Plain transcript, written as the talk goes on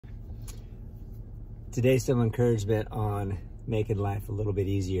Today's some encouragement on making life a little bit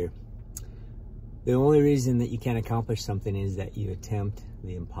easier. The only reason that you can't accomplish something is that you attempt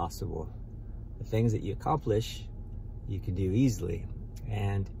the impossible. The things that you accomplish, you can do easily.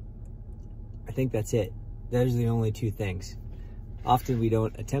 And I think that's it. Those are the only two things. Often we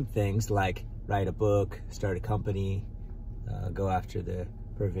don't attempt things like write a book, start a company, go after the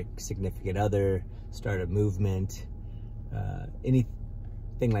perfect significant other, start a movement, anything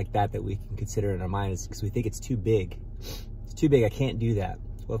like that we can consider in our minds because we think it's too big. It's too big, I can't do that.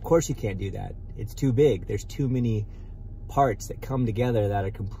 Well, of course you can't do that. It's too big. There's too many parts that come together that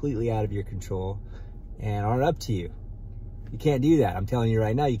are completely out of your control and aren't up to you. You can't do that. I'm telling you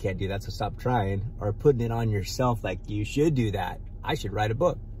right now, you can't do that, so stop trying or putting it on yourself like you should do that. I should write a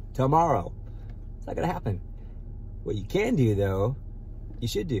book tomorrow. It's not gonna happen. What you can do though, you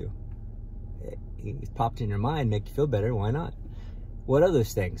should do. It's popped in your mind, make you feel better, why not? What are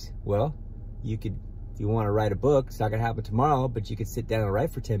those things? Well, you could, if you want to write a book, it's not gonna happen tomorrow, but you could sit down and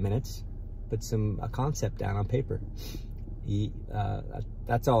write for 10 minutes, put a concept down on paper.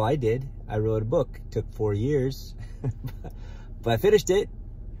 That's all I did. I wrote a book. It took 4 years, but I finished it.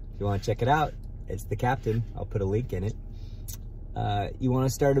 If you want to check it out, it's The Captain. I'll put a link in it. You want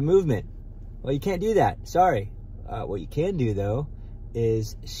to start a movement? Well, you can't do that. Sorry. What you can do though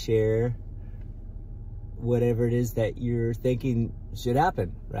is share whatever it is that you're thinking should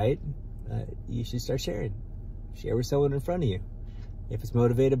happen, right? You should start sharing. Share with someone in front of you. If it's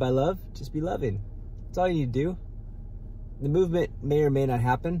motivated by love, just be loving. That's all you need to do. The movement may or may not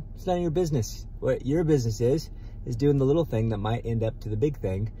happen. It's none of your business. What your business is doing the little thing that might end up to the big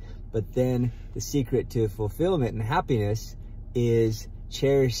thing. But then the secret to fulfillment and happiness is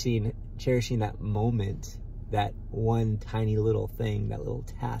cherishing that moment, that one tiny little thing, that little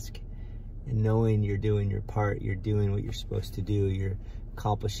task, and knowing you're doing your part, you're doing what you're supposed to do, you're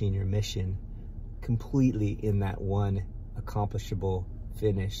accomplishing your mission completely in that one accomplishable,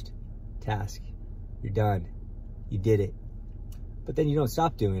 finished task. You're done. You did it. But then you don't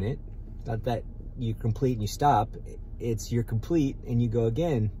stop doing it. It's not that you complete and you stop. It's you're complete and you go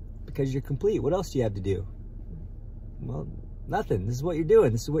again because you're complete. What else do you have to do? Well, nothing. This is what you're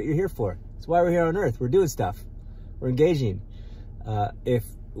doing. This is what you're here for. That's why we're here on earth. We're doing stuff. We're engaging. If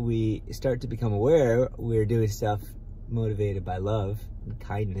we start to become aware, we're doing stuff motivated by love and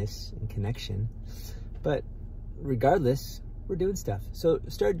kindness and connection. But regardless, we're doing stuff. So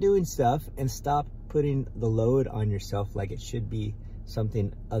start doing stuff and stop putting the load on yourself like it should be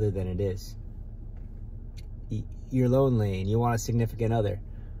something other than it is. You're lonely and you want a significant other.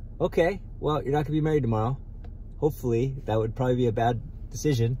 Okay, well, you're not gonna be married tomorrow. Hopefully, that would probably be a bad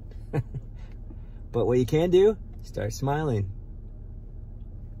decision. But what you can do, start smiling.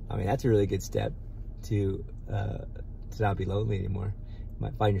 I mean, that's a really good step to not be lonely anymore. You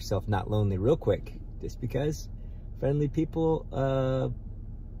might find yourself not lonely real quick just because friendly people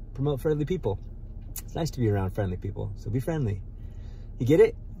promote friendly people. It's nice to be around friendly people, so be friendly. You get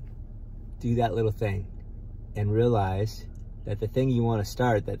it? Do that little thing and realize that the thing you want to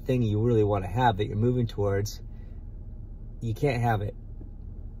start, that thing you really want to have that you're moving towards, you can't have it.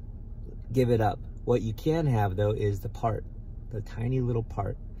 Give it up. What you can have though is the part, the tiny little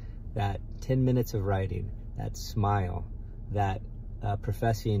part, that 10 minutes of writing, that smile, that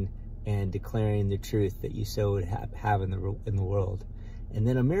professing and declaring the truth that you so would have in the world. And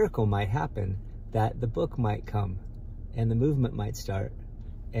then a miracle might happen, that the book might come and the movement might start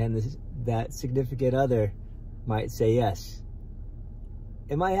and that significant other might say yes.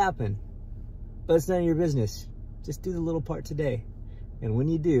 It might happen, but it's none of your business. Just do the little part today. And when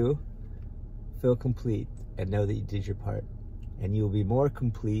you do, feel complete and know that you did your part. And you will be more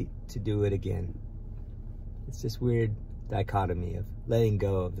complete to do it again. It's this weird dichotomy of letting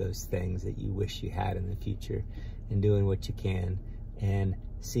go of those things that you wish you had in the future and doing what you can and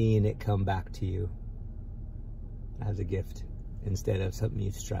seeing it come back to you as a gift instead of something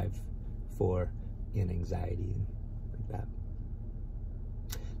you strive for in anxiety and like that.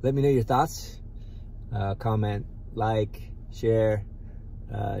 Let me know your thoughts. Comment, like, share,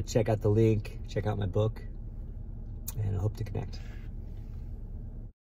 check out the link, check out my book, and I hope to connect.